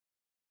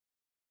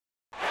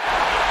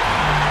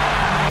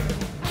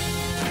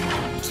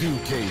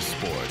2K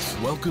Sports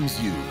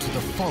welcomes you to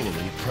the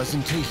following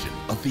presentation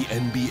of the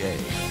NBA.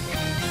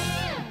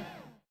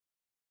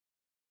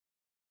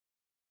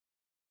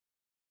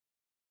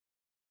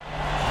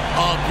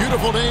 A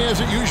beautiful day as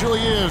it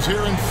usually is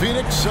here in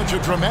Phoenix. Such a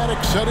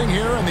dramatic setting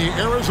here in the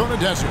Arizona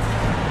desert.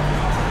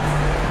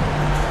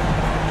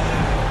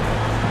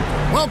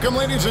 Welcome,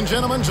 ladies and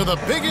gentlemen, to the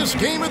biggest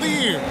game of the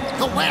year,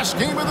 the last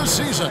game of the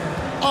season,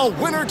 a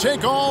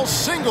winner-take-all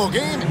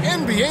single-game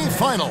NBA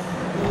final.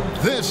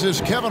 This is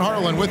Kevin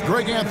Harlan with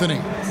Greg Anthony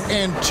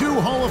and two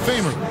Hall of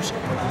Famers,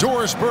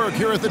 Doris Burke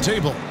here at the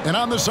table, and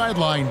on the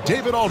sideline,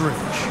 David Aldridge.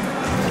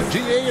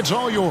 DA, it's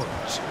all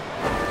yours.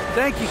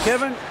 Thank you,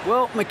 Kevin.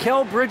 Well,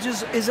 Mikal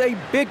Bridges is a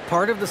big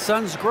part of the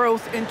Suns'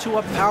 growth into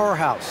a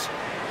powerhouse.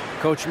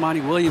 Coach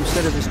Monty Williams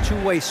said of his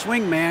two-way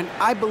swing man,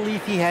 I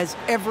believe he has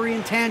every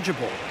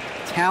intangible,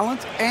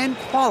 talent and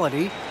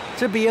quality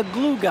to be a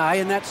glue guy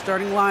in that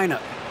starting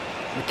lineup.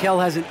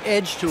 Mikal has an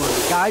edge to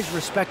him. Guys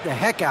respect the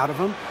heck out of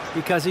him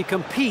because he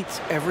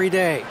competes every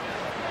day.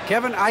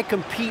 Kevin, I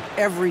compete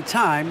every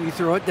time you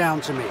throw it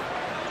down to me.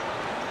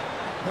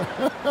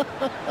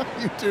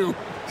 You do.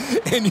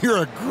 And you're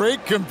a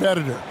great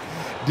competitor.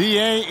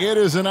 DA, it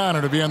is an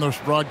honor to be on this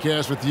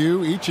broadcast with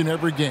you each and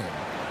every game.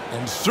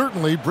 And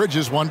certainly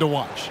Bridges one to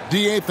watch.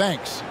 DA,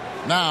 thanks.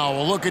 Now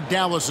a look at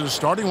Dallas's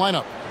starting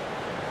lineup.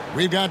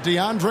 We've got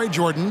DeAndre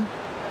Jordan.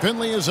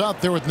 Finley is out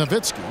there with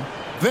Nowitzki.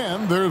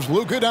 Then there's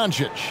Luka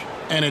Doncic.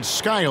 And it's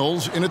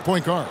Skiles in at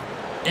point guard.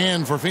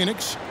 And for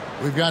Phoenix,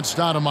 we've got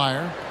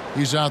Stoudemire.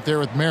 He's out there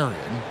with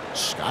Marion.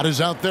 Scott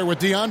is out there with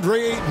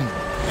DeAndre Ayton.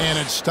 And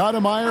it's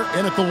Stoudemire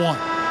in at the one.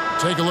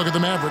 Take a look at the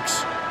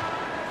Mavericks.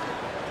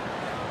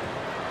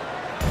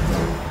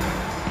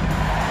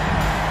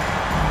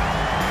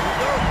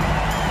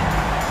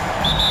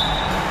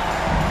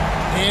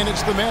 And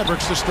it's the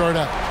Mavericks to start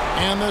out.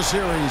 And the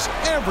series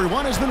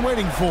everyone has been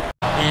waiting for.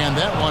 And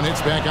that one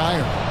hits back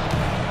iron.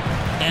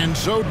 And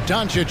so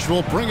Doncic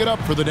will bring it up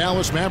for the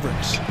Dallas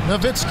Mavericks.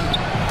 Nowitzki.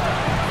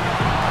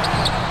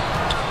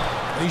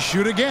 They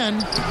shoot again.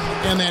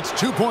 And that's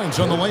 2 points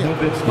on the layup.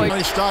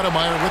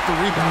 Stoudemire with the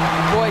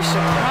rebound. Boy,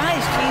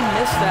 surprised he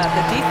missed that.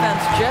 The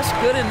defense just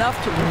good enough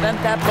to prevent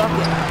that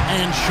bucket.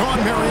 And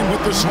Sean Marion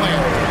with the slam.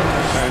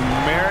 And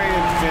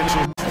Marion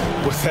finishes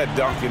with that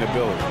dunking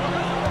ability.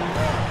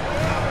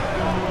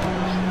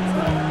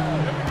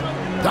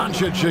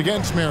 Doncic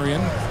against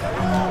Marion.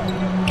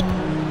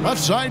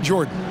 Left side,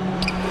 Jordan.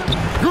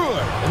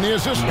 Good. And the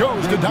assist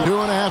goes to Doncic.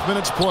 2.5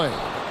 minutes play.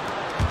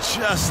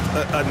 Just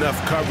enough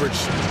coverage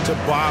to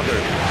bother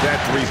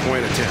that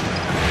three-point attempt.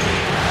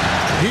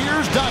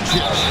 Here's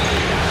Doncic.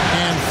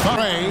 And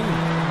Trey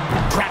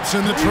traps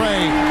in the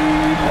tray.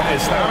 And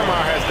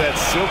Stoudemire has that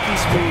silky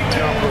smooth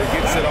jumper.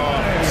 Gets it off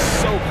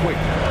so quick.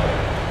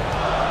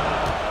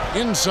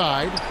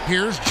 Inside,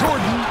 here's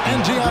Jordan, and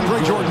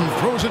DeAndre Jordan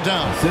throws it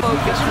down.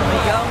 Focus from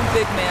a young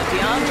big man.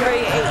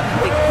 DeAndre Ayton,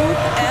 big hoop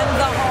and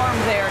the arm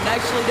there.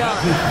 Nicely done.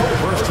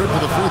 First trip to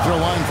the free throw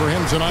line for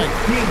him tonight.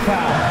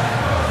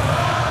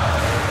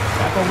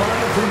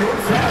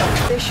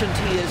 Efficient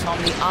he is on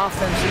the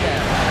offensive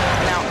end.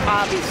 Now,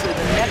 obviously,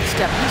 the next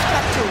step, he's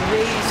got to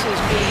raise his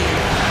game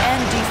and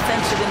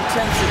defensive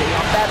intensity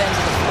on that end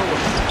of the floor.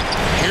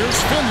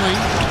 Here's Finley,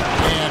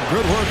 and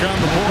good work on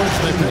the boards.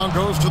 That now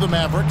goes to the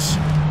Mavericks.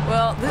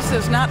 Well, this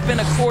has not been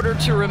a quarter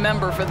to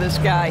remember for this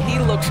guy. He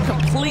looks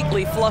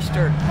completely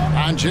flustered.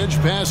 Doncic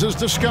passes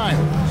to Skiles.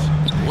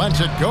 Lets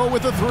it go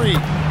with the three.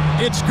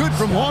 It's good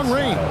from long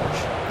range.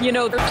 You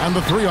know, and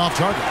the three off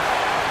target.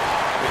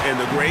 And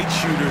the great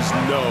shooters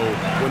know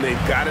when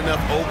they've got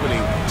enough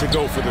opening to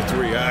go for the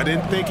three. I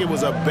didn't think it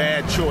was a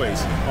bad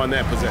choice on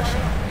that possession.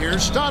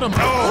 Here's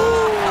Stoudemire.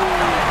 Oh!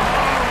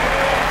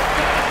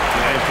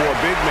 And for a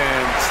big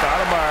man,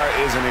 Stoudemire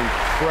is an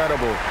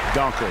incredible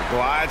dunker.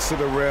 Glides to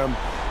the rim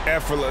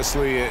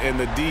effortlessly, and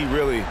the D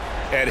really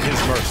at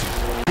his mercy.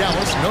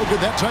 Dallas, no good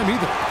that time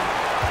either.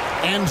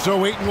 And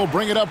so Ayton will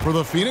bring it up for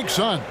the Phoenix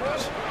Suns.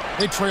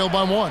 They trail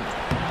by one.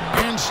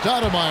 And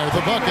Stoudemire,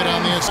 the bucket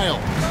on the assail.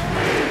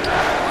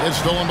 It's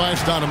stolen by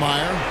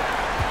Stoudemire.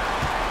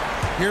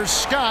 Here's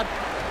Scott,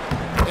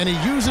 and he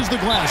uses the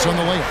glass on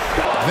the layup.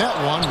 That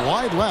one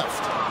wide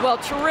left. Well,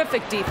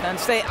 terrific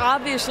defense. They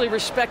obviously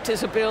respect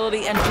his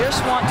ability and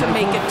just want to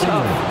make it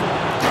tough.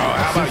 Oh,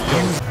 how about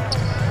you?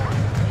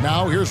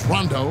 Now here's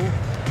Rondo.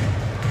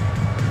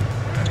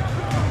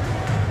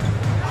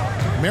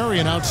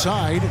 Marion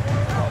outside.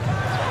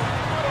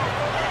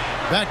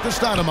 Back to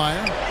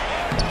Stoudemire.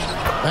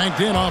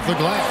 Banked in off the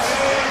glass.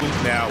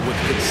 Now with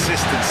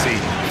consistency,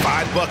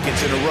 5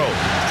 buckets in a row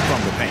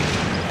from the paint.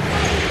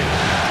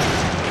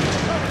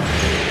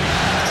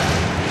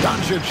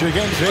 Doncic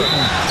against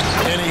Ayton.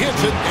 And he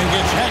hits it and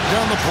gets hacked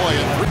down the play.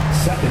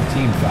 Second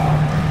team foul.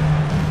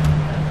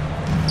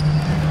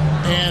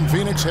 And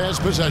Phoenix has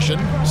possession.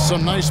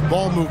 Some nice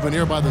ball movement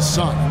here by the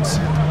Suns.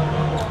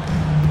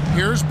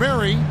 Here's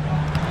Barry.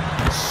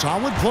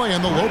 Solid play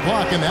in the low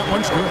block, and that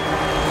one's good.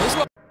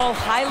 All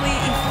highly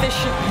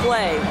efficient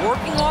play,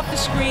 working off the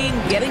screen,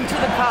 getting to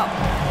the cup.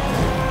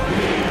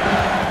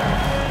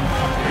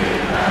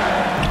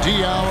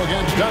 Diaw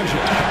against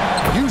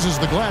Doncic. Uses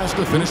the glass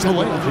to finish the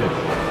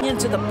layup.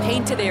 Into the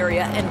painted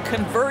area and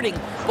converting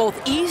both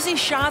easy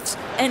shots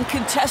and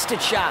contested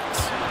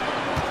shots.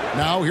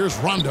 Now here's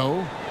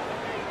Rondo.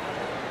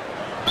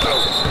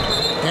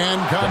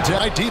 And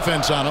contact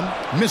defense on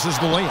him. Misses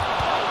the layup.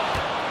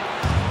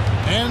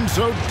 And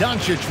so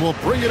Doncic will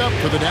bring it up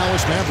for the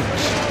Dallas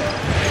Mavericks.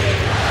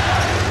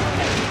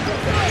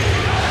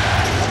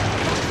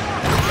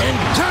 And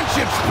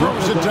Doncic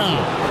throws it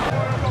down.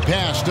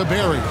 Pass to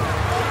Barry.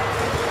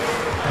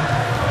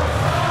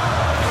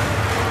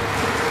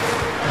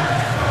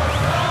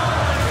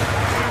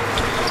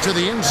 To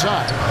the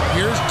inside.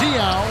 Here's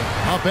Diaw.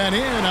 Up and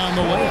in on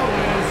the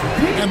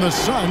layup. And the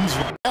Suns,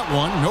 that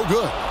one, no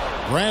good.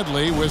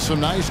 Bradley with some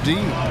nice D.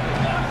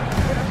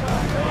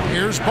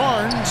 Here's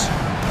Barnes.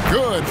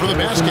 Good for the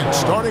basket.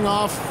 Starting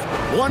off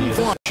one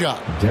flop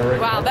shot.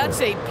 Wow, that's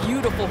a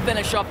beautiful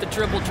finish off the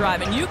dribble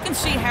drive. And you can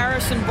see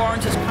Harrison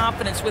Barnes'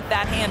 confidence with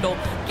that handle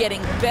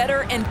getting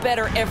better and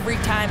better every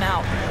time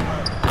out.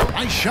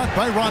 Nice shot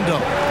by Rondo.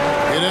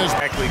 It is.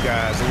 Exactly,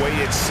 guys. The way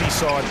it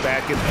seesawed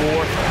back and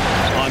forth,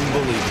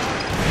 unbelievable.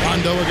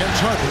 Rondo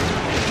against Harper.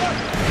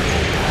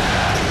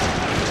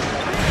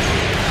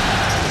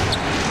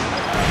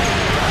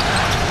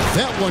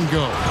 That one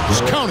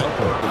goes. Count it.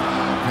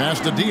 Pass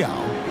to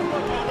Diaw.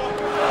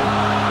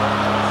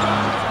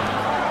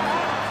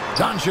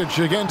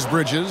 Doncic against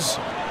Bridges.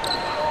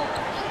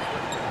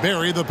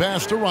 Barry the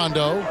pass to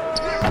Rondo.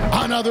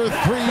 Another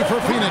three for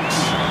Phoenix.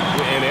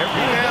 And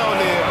every now and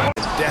then,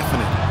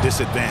 definite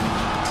disadvantage.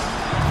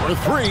 For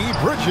three,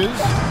 Bridges.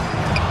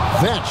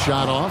 That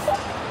shot off.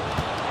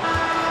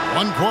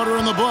 1 quarter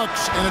in the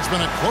books, and it's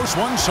been a close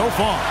one so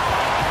far.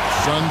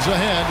 Suns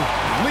ahead,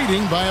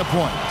 leading by a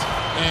point.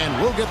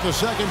 And we'll get the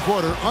second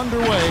quarter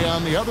underway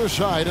on the other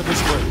side of the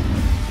screen.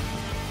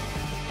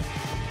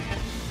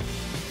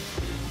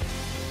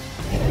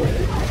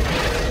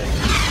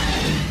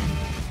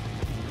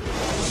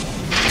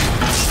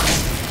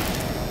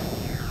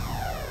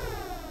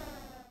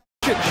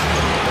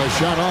 A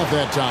shot off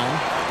that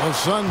time. The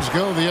Suns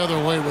go the other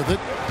way with it.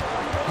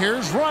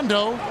 Here's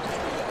Rondo.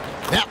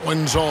 That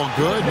one's all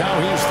good. Now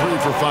he's 3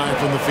 for 5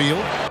 from the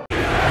field.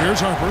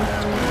 Here's Harper.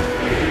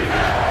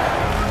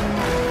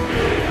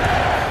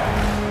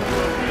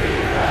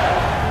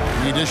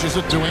 He dishes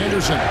it to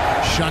Anderson.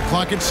 Shot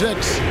clock at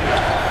 6.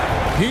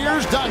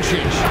 Here's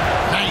Doncic.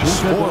 Nice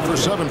 4 for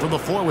 7 from the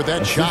floor with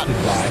that shot.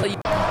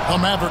 The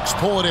Mavericks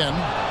pull it in.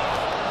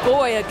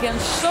 Boy,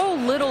 against so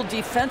little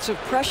defensive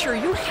pressure,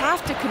 you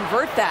have to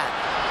convert that.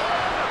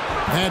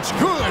 That's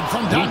good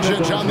from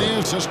Doncic on the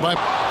assist by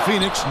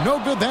Phoenix. No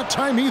good that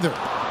time either.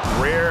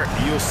 Rare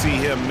you'll see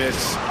him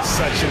miss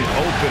such an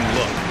open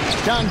look.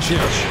 Doncic.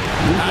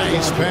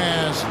 Nice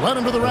pass. Led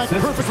him to the rack.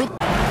 Perfect for...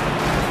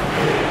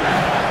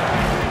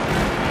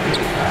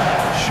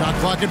 Shot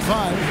clock at 5.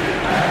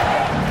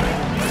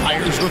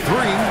 Fires the 3.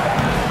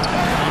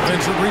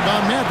 Offensive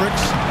rebound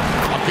Mavericks.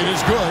 Bucket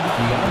is good.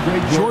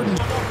 Jordan.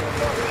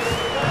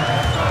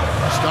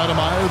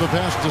 Stoudemire, the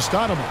pass to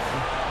Stoudemire.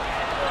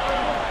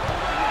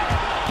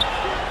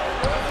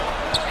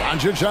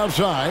 Doncic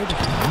outside.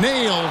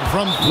 Nailed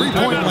from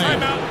three-point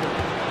land.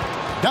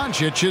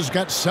 Doncic has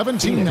got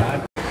 17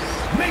 now.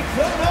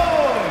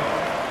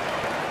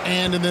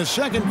 And in the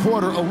second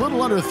quarter, a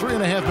little under 3.5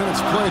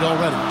 minutes played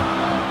already.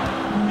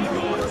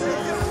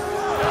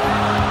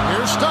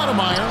 Here's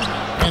Stoudemire,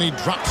 and he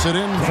drops it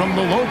in from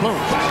the low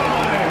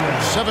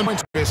post. 7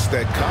 points.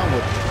 That come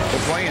with the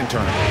playing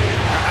tournament.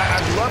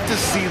 I'd love to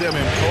see them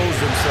impose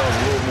themselves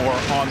a little more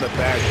on the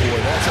backboard.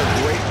 That's a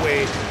great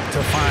way to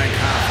find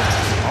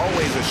confidence.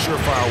 Always a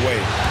surefire way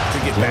to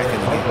get back in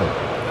the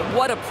game.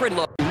 What a pretty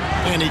look.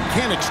 And he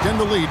can extend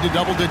the lead to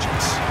double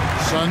digits.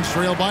 Suns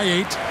trail by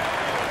 8.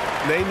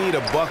 They need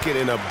a bucket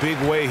in a big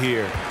way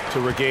here to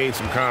regain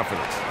some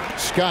confidence.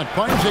 Scott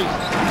finds Ayton.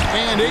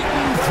 And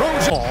Ayton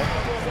throws it all.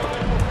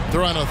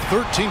 They're on a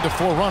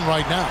 13-4 run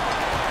right now.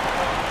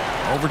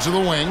 Over to the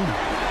wing.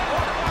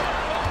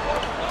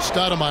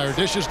 Stoudemire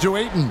dishes to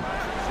Ayton.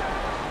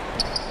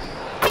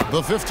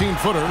 The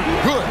 15-footer.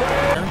 Good.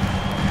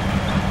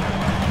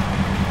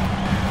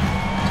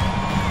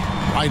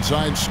 Right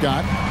side,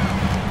 Scott.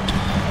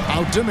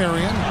 Out to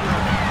Marion.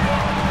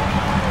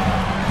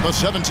 The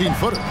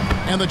 17-footer.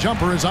 And the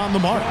jumper is on the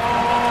mark.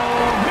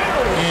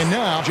 And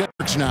now,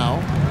 Jefferts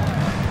now.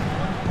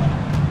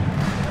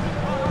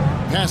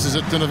 Passes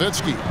it to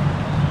Nowitzki.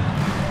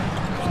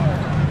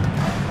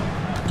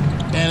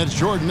 And it's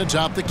Jordan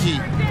atop the key.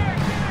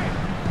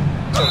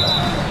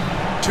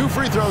 2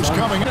 free throws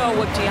coming. You know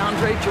what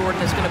DeAndre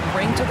Jordan is going to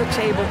bring to the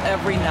table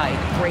every night.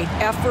 Great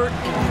effort,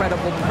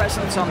 incredible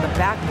presence on the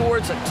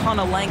backboards, a ton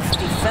of length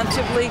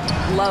defensively.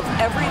 Love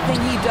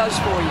everything he does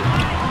for you.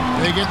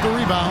 They get the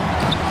rebound.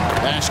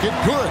 Basket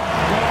good.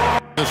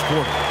 This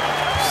quarter.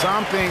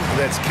 Something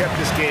that's kept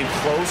this game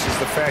close is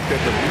the fact that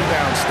the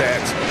rebound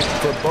stats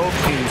for both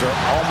teams are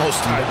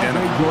almost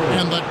identical.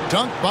 And the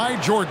dunk by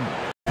Jordan.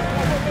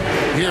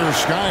 Here's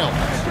Skiles.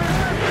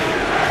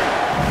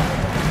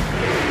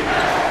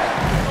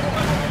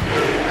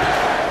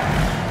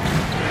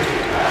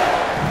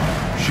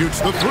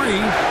 Shoots the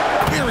three.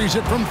 Carries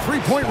it from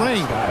three-point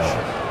range.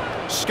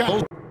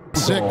 Scott,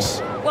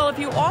 6. Well, if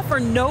you offer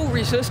no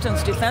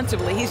resistance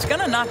defensively, he's going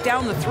to knock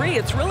down the three.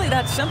 It's really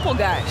that simple,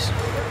 guys.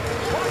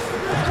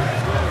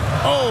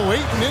 Oh,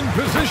 Ayton in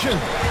position.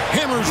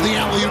 Hammers the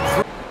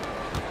alley-oop.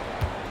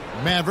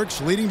 Mavericks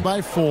leading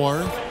by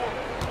 4.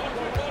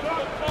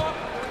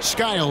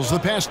 Skiles the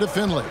pass to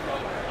Finley.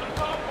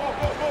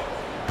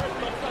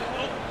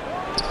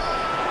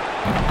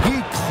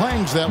 He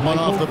clangs that one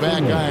off the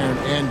back iron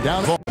and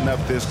down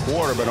Up this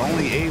quarter, but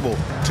only able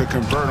to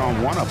convert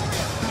on one of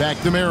them. Back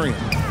to Marion.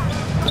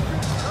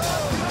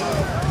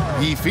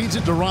 He feeds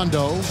it to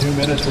Rondo. 2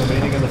 minutes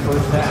remaining in the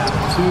first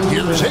half.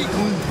 Here's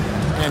Ayton.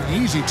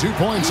 An easy 2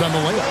 points on the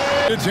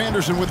layup. It's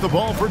Anderson with the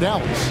ball for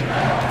Dallas.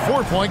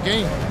 4-point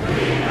game.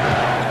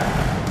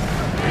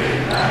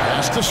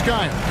 Pass to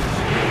Skiles.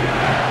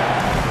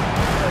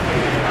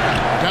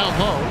 Down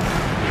low.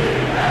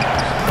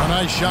 A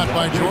nice shot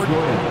by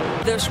Jordan.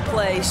 This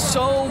play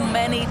so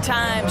many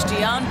times.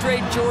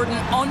 DeAndre Jordan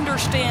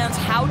understands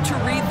how to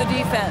read the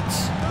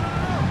defense.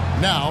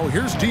 Now,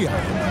 here's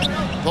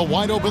Diaz. The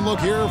wide open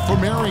look here for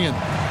Marion.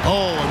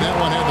 Oh, and that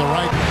one had the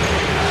right.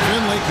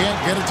 Finley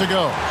can't get it to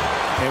go.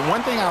 And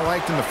one thing I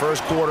liked in the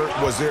first quarter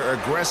was their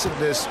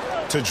aggressiveness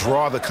to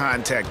draw the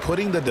contact,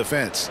 putting the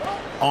defense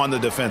on the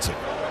defensive.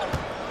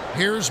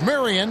 Here's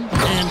Marion,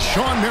 and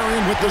Sean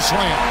Marion with the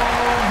slam.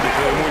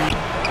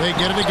 They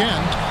get it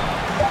again.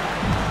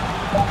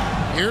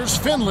 Here's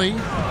Finley,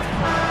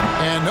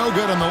 and no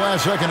good on the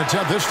last second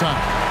attempt this time.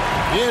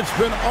 It's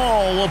been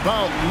all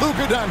about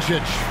Luka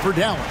Doncic for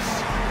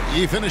Dallas.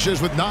 He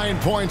finishes with 9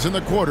 points in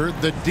the quarter.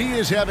 The D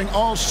is having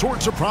all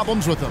sorts of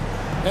problems with him.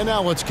 And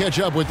now let's catch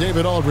up with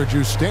David Aldridge,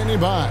 who's standing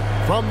by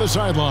from the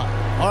sideline.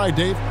 All right,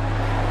 Dave.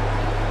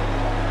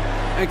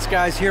 Thanks,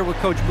 guys. Here with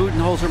Coach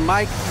Budenholzer.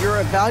 Mike,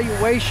 your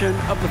evaluation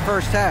of the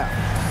first half.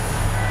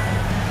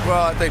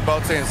 Well, I think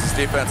both teams'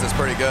 defense is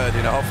pretty good.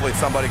 Hopefully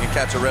somebody can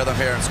catch a rhythm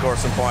here and score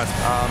some points.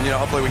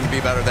 Hopefully we can be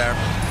better there.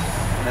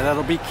 And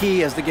that'll be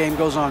key as the game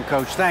goes on,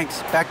 Coach.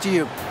 Thanks. Back to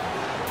you.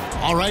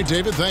 All right,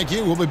 David, thank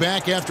you. We'll be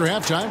back after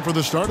halftime for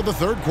the start of the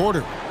third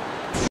quarter.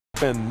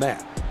 And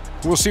that.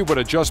 We'll see what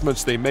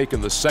adjustments they make in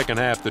the second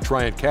half to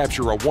try and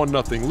capture a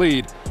 1-0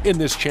 lead in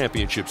this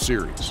championship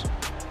series.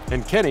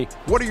 And Kenny,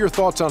 what are your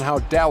thoughts on how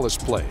Dallas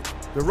played?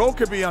 The road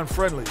can be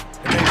unfriendly,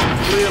 and they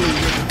clearly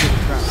listen to the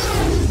crowd.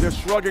 They're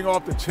shrugging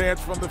off the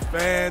chants from the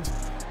fans.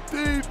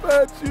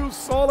 Defense, you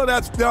solid.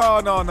 That's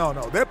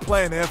no. They're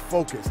playing their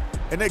focus,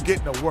 and they're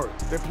getting to work.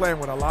 They're playing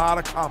with a lot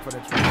of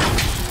confidence.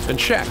 And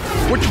Shaq,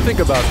 what do you think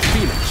about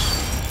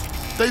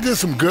Phoenix? They did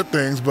some good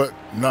things, but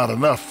not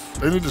enough.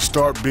 They need to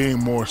start being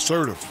more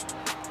assertive.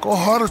 Go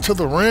harder to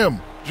the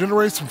rim.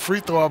 Generate some free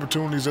throw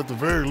opportunities at the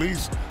very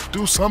least.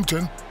 Do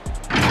something.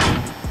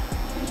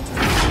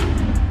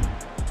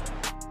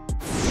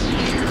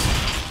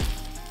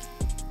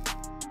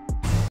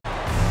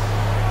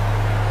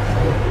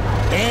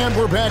 And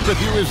we're back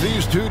with you as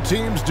these two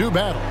teams do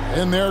battle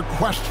in their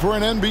quest for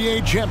an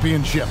NBA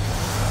championship.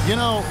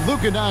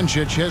 Luka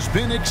Doncic has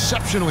been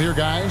exceptional here,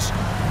 guys.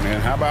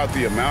 And how about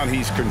the amount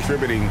he's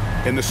contributing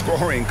in the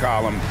scoring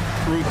column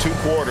through 2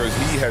 quarters?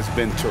 He has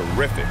been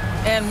terrific.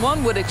 And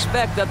one would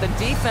expect that the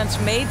defense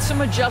made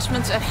some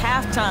adjustments at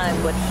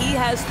halftime, but he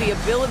has the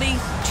ability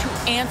to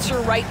answer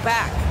right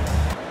back.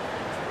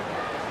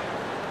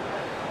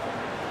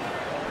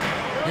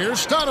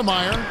 Here's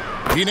Stoudemire.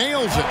 He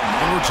nails it,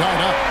 and we're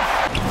tied up.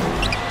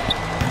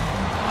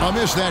 A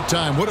miss that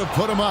time would have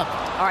put him up.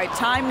 All right,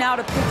 time now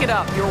to pick it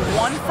up. You're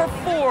 1 for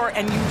 4,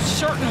 and you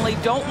certainly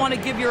don't want to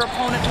give your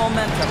opponent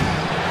momentum.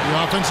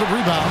 The offensive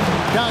rebound,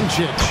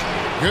 Doncic.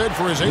 Good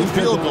for his 8th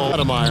field goal.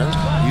 Stoudemire.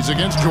 He's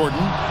against Jordan,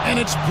 and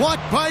it's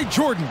blocked by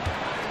Jordan.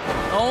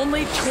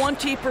 Only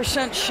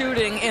 20%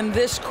 shooting in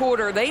this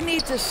quarter. They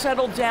need to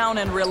settle down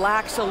and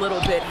relax a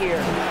little bit here.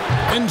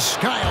 And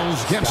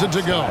Skiles gets it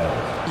to go.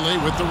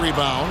 Late with the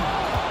rebound.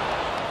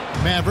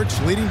 Mavericks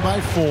leading by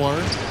 4.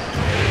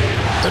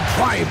 The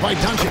drive by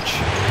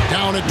Doncic.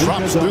 Down it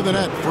drops through the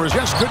net.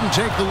 Just couldn't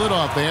take the lid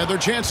off. They had their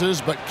chances,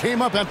 but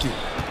came up empty.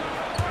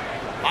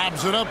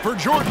 Lobs it up for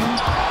Jordan.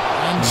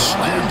 And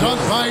slam dunk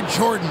by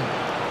Jordan.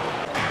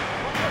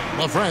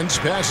 LaFrance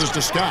passes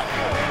to Scott.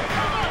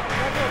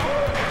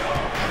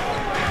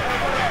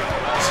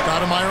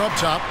 Stoudemire up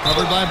top,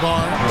 covered by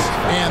Barnes.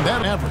 And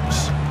that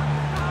Mavericks.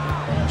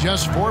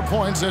 Just 4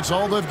 points. That's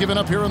all they've given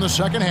up here in the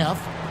second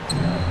half.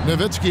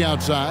 Nowitzki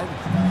outside.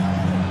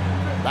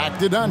 Back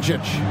to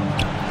Doncic.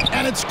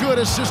 And it's good.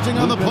 Assisting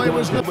on the play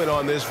was good.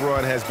 On this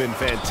run has been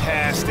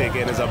fantastic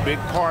and is a big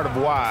part of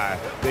why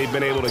they've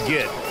been able to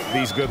get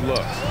these good looks.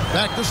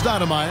 Back to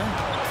Stoudemire.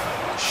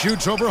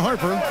 Shoots over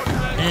Harper.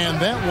 And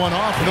that one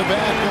off the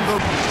back of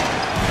the...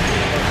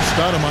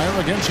 Stoudemire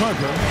against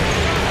Harper.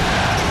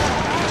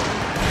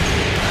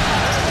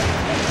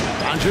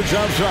 Doncic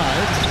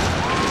outside.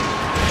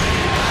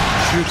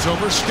 Shoots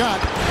over Scott.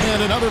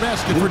 And another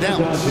basket for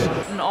Dallas.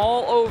 And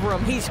all over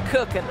him. He's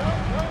cooking.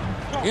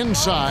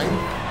 Inside.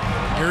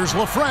 Here's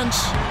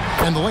LaFrance.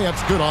 And the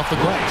layup's good off the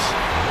glass.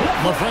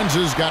 LaFrance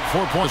has got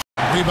 4 points.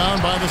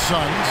 Rebound by the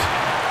Suns.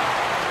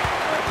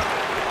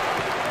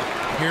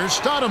 Here's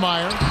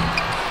Stoudemire.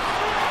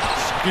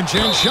 Second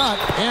chance shot,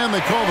 and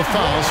they call the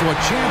foul, so a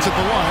chance at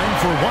the line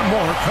for one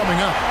more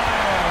coming up.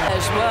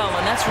 As well,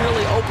 and that's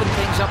really opened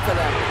things up for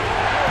them.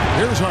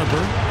 Here's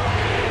Harper.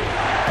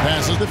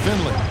 Passes to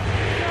Finley.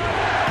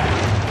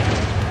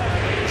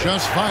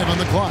 Just 5 on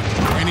the clock,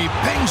 and he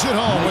bangs it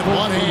home with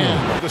one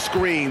hand. The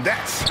screen,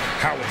 that's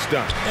how it's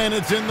done. And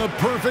it's in the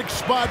perfect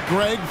spot,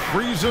 Greg.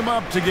 Frees him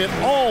up to get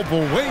all the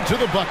way to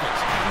the bucket.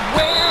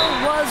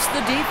 Where was the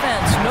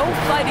defense? No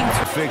fighting.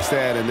 Fix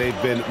that, and they've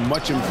been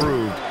much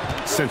improved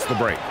since the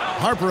break.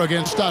 Harper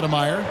against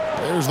Stoudemire.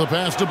 There's the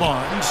pass to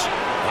Barnes.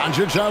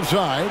 Doncic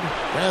outside.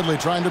 Bradley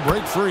trying to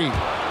break free.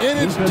 And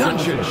it's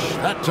Doncic.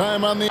 That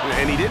time on the...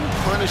 And he didn't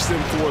punish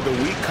them for the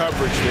weak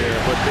coverage there,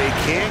 but they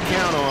can't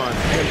count on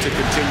him to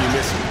continue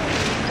missing.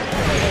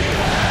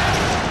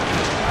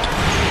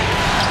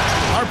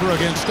 Harper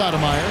against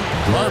Stoudemire.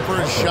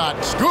 Harper's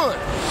shot's good.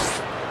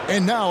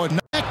 And now a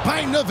knock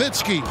by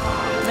Nowitzki.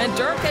 And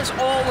Dirk has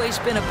always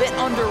been a bit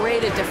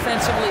underrated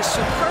defensively.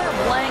 Superb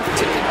length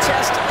to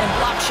contest and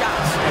block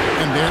shots.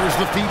 And there's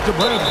the feed to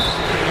Bradley.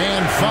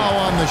 And foul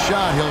on the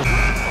shot. He'll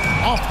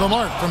off the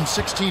mark from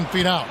 16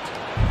 feet out.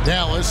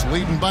 Dallas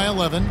leading by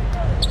 11.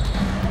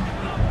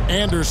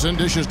 Anderson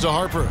dishes to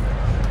Harper.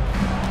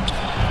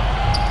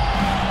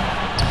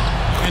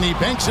 And he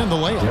banks in the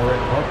layup.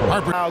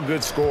 Harper. How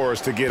good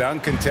scores to get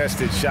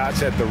uncontested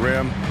shots at the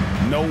rim.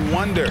 No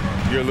wonder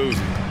you're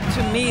losing.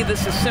 To me,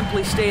 this has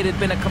simply stated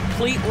been a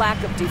complete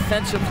lack of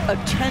defensive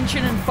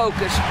attention and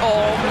focus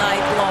all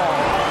night long.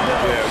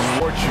 Yeah,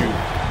 thwart you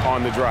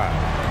on the drive.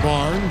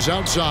 Barnes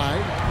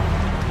outside.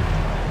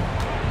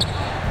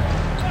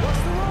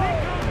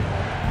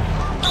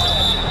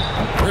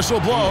 Whistle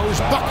blows.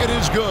 Bucket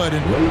is good.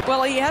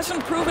 Well, he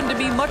hasn't proven to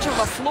be much of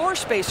a floor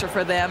spacer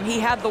for them. He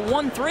had the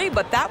 1-3,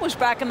 but that was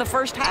back in the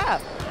first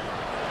half.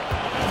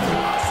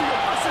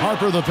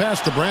 Harper the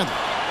pass to Bradley.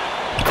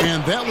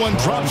 And that one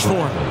drops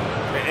for him.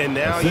 And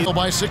now he's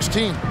by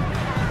 16.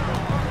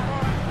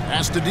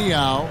 Pass to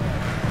Diaw.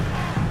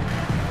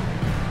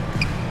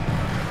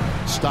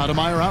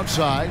 Stoudemire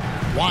outside.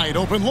 Wide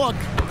open look.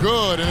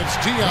 Good, and it's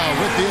Diaw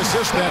with the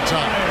assist that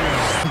time.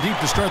 Deep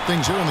to start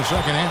things here in the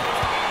second half.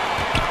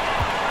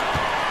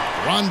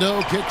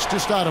 Rondo kicks to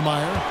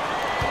Stoudemire.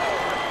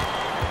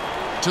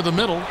 To the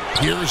middle.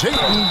 Here's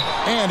Ayton,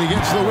 and he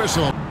gets the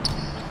whistle.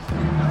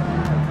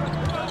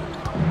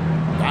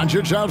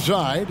 Doncic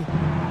outside.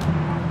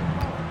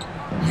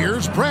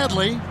 Here's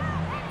Bradley.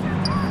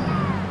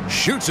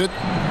 Shoots it.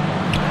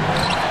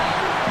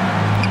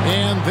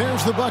 And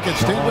there's the bucket.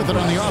 Stay with it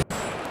on the off.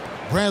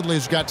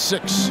 Bradley's got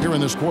 6 here in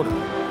this quarter.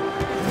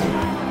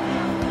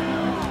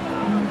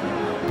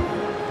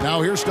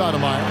 Now here's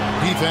Stoudemire.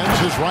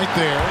 Defense is right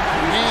there.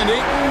 And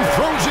Ayton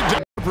throws it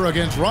down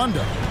against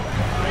Rondo.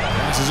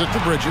 Passes it to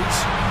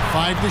Bridges.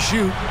 5 to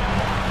shoot.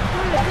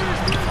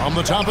 On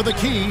the top of the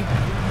key.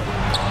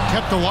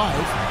 Kept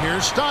alive.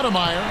 Here's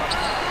Stoudemire.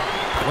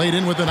 Laid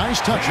in with a nice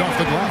touch off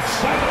the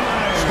glass.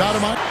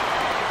 Stoudemire.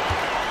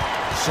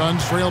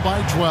 Suns trail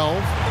by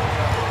 12.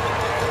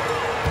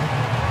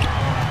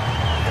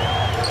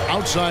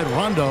 Outside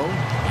Rondo.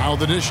 Now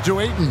the dish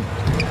to Ayton.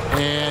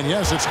 And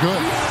yes, it's good.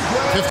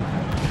 50.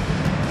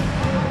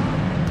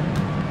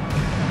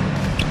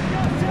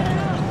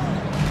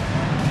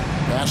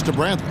 Pass to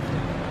Bradley.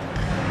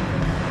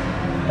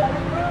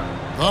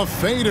 The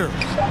fader.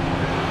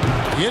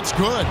 It's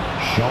good.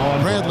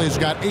 Bradley's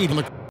got 8 in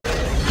the...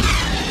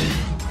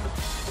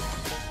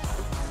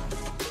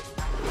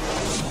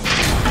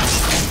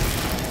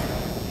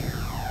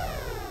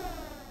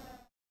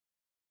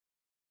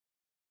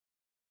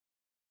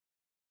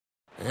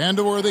 And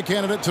a worthy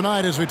candidate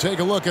tonight as we take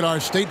a look at our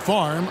State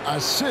Farm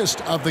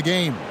assist of the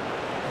game.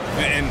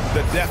 And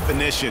the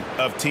definition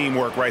of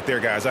teamwork right there,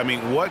 guys. I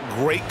mean, what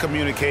great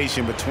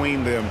communication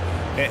between them,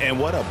 and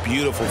what a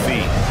beautiful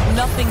feed.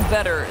 Nothing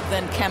better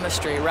than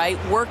chemistry, right?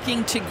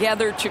 Working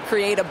together to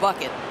create a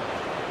bucket.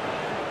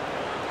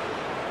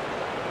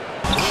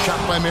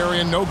 Shot by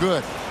Marion, no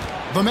good.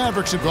 The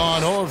Mavericks have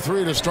gone 0 of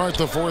 3 to start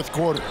the fourth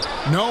quarter.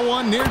 No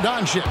one near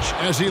Doncic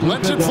as he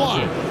lets it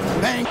fly.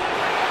 Bang.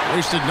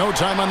 Wasted no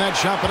time on that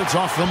shot, but it's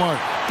off the mark.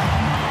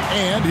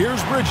 And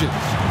here's Bridges.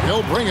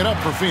 He'll bring it up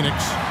for Phoenix.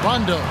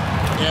 Rondo.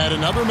 Add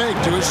another make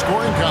to his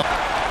scoring cup.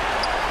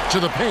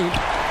 To the paint.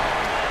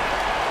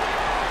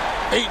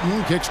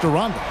 Ayton kicks to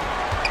Rondo.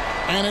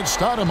 And it's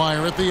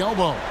Stoudemire at the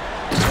elbow.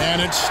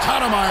 And it's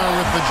Stoudemire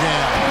with the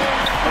jam.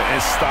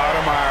 And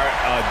Stoudemire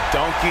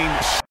dunking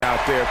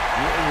out there.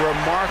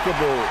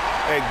 Remarkable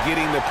at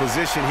getting the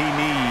position he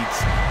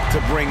needs to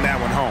bring that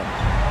one home.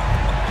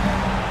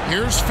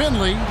 Here's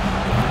Finley.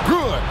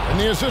 Good. And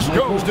the assist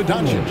goes to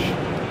Doncic.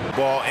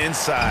 Ball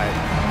inside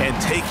and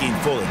taking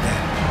full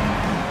advantage.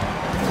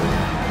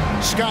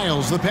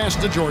 Skiles the pass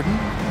to Jordan.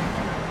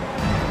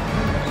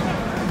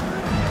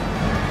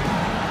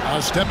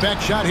 A step back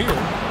shot here.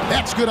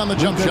 That's good on the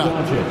jump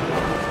shot.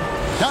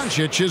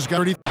 Doncic has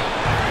got 30.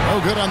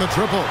 Oh, good on the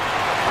triple.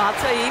 I'll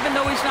tell you, even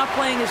though he's not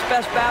playing his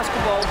best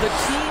basketball, the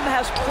team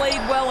has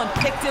played well and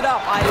picked it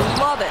up. I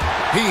love it.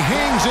 He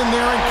hangs in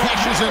there and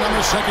cashes in on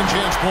the second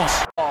chance point.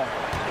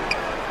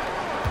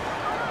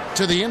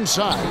 To the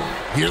inside.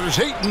 Here's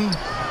Ayton.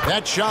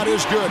 That shot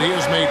is good. He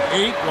has made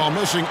 8 while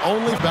missing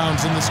only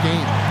bounds in this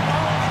game.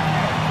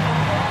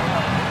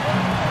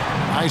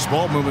 Nice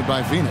ball movement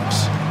by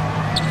Phoenix.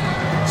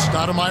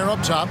 Stoudemire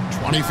up top,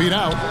 20 feet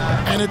out,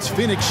 and it's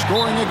Phoenix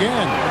scoring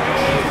again.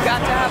 Got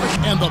to have it.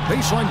 And the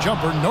baseline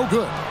jumper, no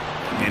good.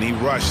 And he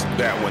rushed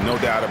that one, no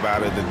doubt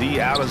about it. The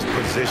D. Allen's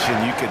position,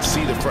 you could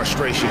see the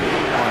frustration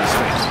on his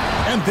face.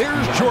 And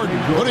there's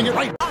Jordan putting it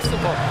right.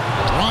 Possible.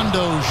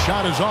 Rondo's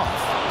shot is off.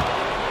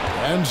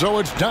 And so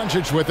it's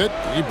Doncic with it.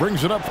 He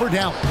brings it up for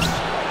Dallas.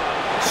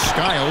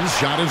 Skiles'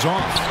 shot is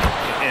off.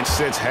 And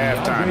since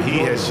halftime, he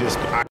has just...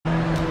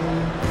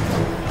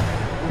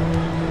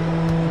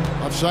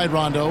 Offside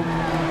Rondo.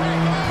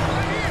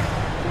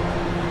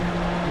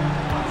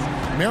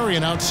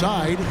 Marion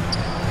outside.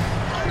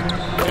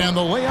 And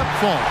the layup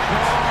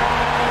falls.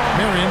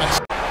 Marion.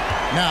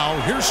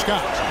 Now here's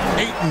Scott.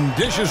 Ayton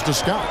dishes to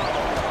Scott.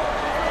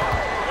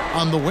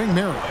 On the wing,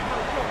 Marion.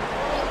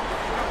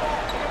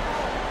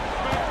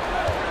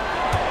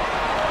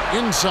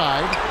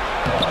 Inside.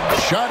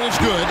 Shot is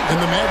good, and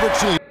the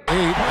Mavericks lead 8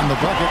 on the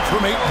bucket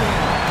from Ayton.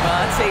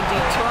 That's a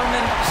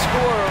determined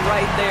scorer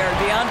right there.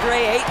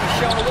 DeAndre Ayton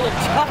showing a little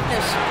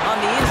toughness on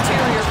the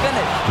interior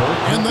finish.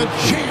 And the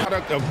jam.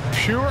 Product of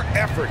pure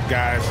effort,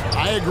 guys.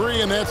 I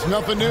agree, and that's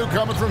nothing new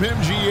coming from him,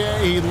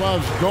 GA. He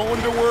loves going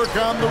to work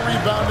on the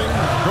rebounding,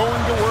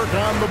 going to work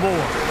on the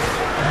board.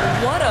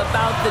 What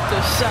about the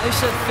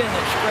decisive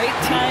finish? Great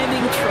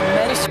timing,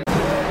 tremendous.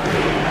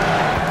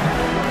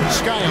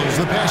 Skiles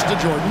the pass to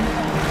Jordan.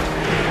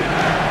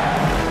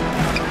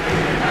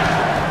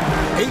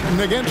 Ayton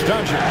against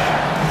Doncic.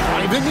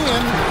 Driving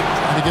in.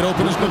 Trying to get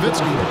open is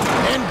Nowitzki.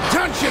 And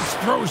Doncic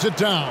throws it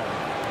down.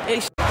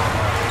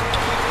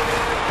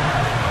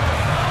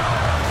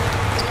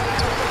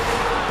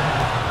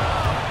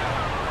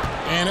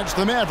 And it's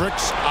the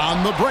Mavericks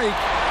on the break.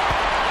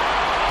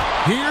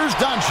 Here's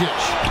Doncic.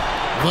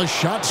 The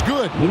shot's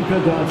good.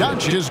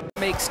 Doncic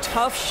makes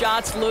tough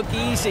shots look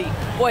easy.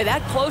 Boy,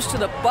 that close to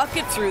the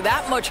bucket through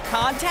that much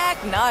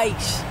contact,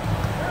 nice.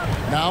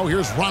 Now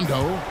here's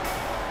Rondo.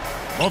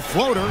 A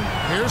floater.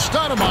 Here's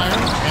Stoudemire.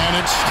 And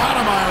it's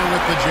Stoudemire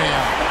with the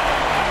jam.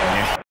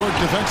 Worked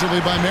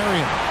defensively by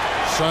Marion.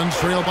 Suns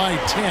trail by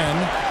 10.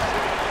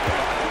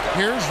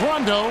 Here's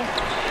Rondo.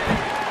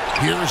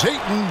 Here's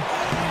Ayton.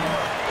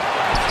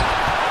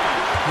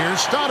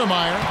 Here's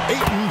Stoudemire.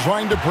 Ayton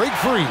trying to break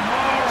free.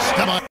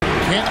 Stoudemire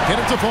can't get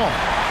it to fall.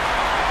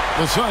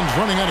 The Suns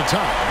running out of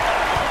time.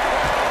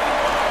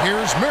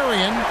 Here's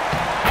Marion.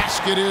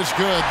 Basket is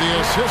good. The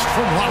assist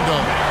from Rondo.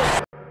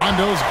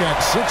 Rondo's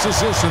got 6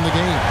 assists in the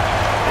game.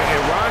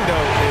 And Rondo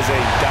is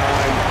a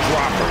dime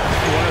dropper.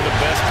 One of the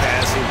best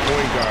passing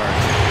point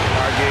guards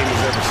our game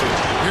has ever seen.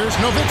 Here's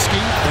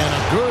Nowitzki. And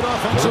a good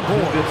offensive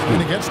board.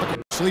 And against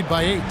the lead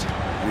by 8.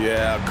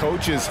 Yeah,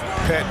 coach's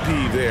pet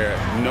peeve there.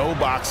 No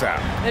box out.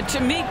 And to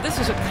me, this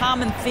is a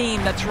common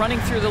theme that's running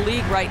through the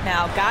league right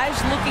now. Guys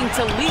looking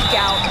to leak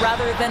out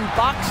rather than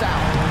box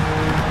out.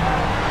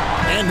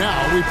 And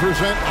now we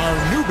present our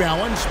New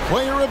Balance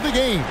player of the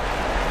game,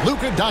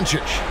 Luka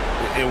Doncic.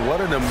 And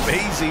what an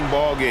amazing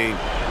ball game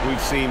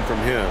we've seen from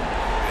him.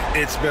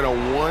 It's been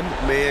a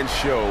one-man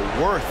show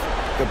worth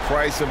the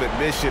price of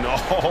admission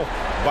all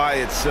by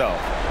itself.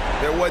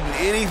 There wasn't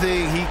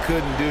anything he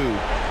couldn't do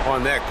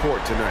on that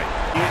court tonight.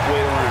 Can't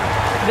wait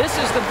around. This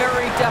is the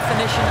very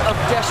definition of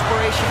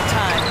desperation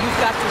time.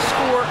 You've got to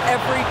score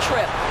every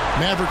trip.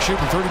 Mavericks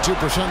shooting 32%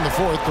 in the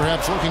fourth,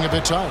 perhaps looking a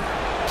bit tired.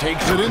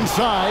 Takes it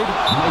inside.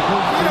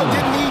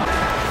 Didn't he?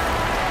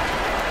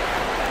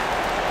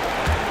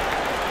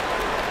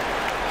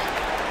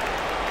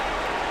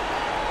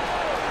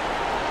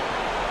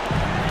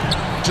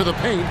 To the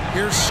paint.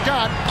 Here's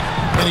Scott.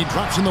 And he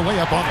drops in the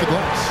layup off the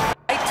glass.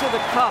 Right to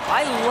the cup.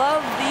 I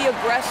love the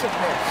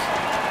aggressiveness.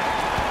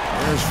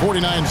 There's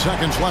 49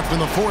 seconds left in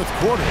the fourth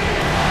quarter.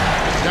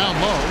 Down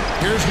low.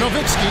 Here's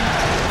Nowitzki.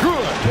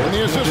 Good. And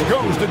the assist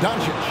goes to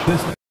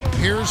Doncic.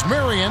 Here's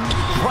Marion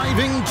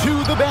driving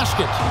to the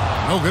basket.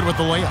 No good with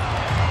the layup.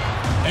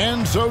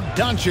 And so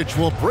Doncic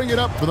will bring it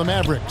up for the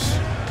Mavericks.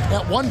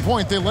 At one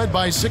point, they led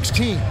by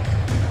 16.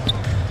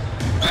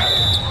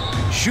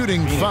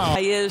 Shooting foul.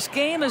 His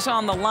game is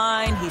on the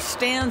line. He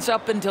stands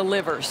up and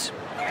delivers.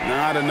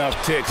 Not enough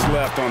ticks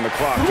left on the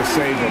clock to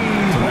save him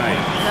tonight.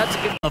 That's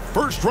a good. The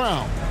first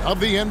round of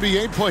the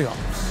NBA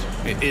playoffs.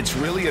 It's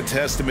really a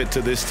testament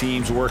to this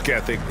team's work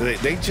ethic.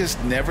 They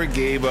just never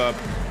gave up,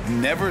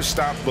 never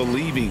stopped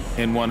believing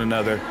in one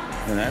another,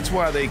 and that's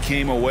why they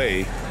came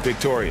away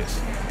victorious.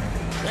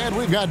 And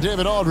we've got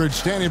David Aldridge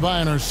standing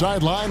by on our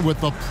sideline with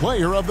the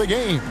player of the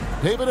game.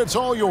 David, it's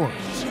all yours.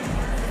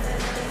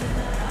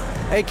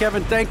 Hey,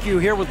 Kevin, thank you.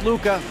 Here with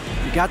Luka.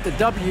 You got the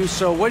W,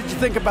 so what did you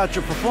think about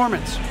your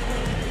performance?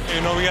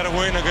 You know, we got to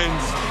win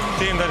against a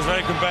team that is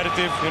very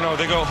competitive. You know,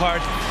 they go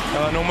hard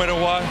no matter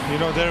what. You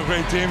know, they're a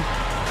great team.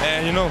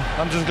 And, you know,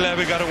 I'm just glad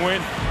we got to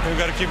win. And we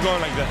got to keep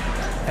going like that.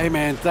 Hey,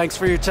 man, thanks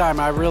for your time.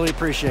 I really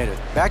appreciate it.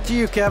 Back to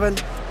you, Kevin.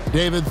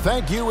 David,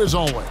 thank you as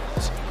always.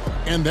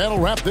 And that'll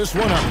wrap this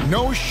one up.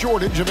 No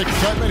shortage of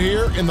excitement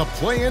here in the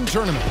play-in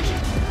tournament.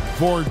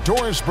 For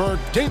Doris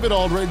Burke, David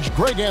Aldridge,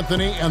 Greg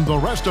Anthony, and the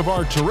rest of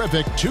our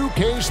terrific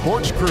 2K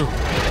Sports crew,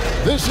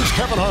 this is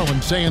Kevin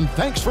Harlan saying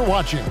thanks for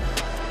watching.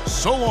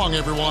 So long,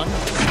 everyone.